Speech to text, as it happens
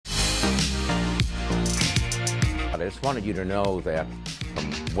I just wanted you to know that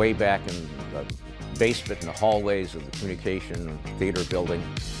from way back in the basement and the hallways of the communication theater building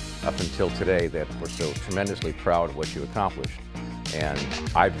up until today, that we're so tremendously proud of what you accomplished. And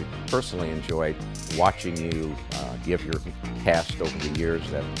I've personally enjoyed watching you give your cast over the years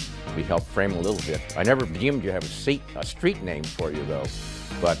that we helped frame a little bit. I never deemed you have a street name for you, though,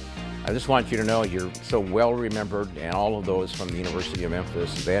 but I just want you to know you're so well remembered, and all of those from the University of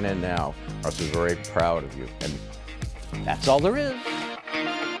Memphis, then and now, are so very proud of you. And that's all there is.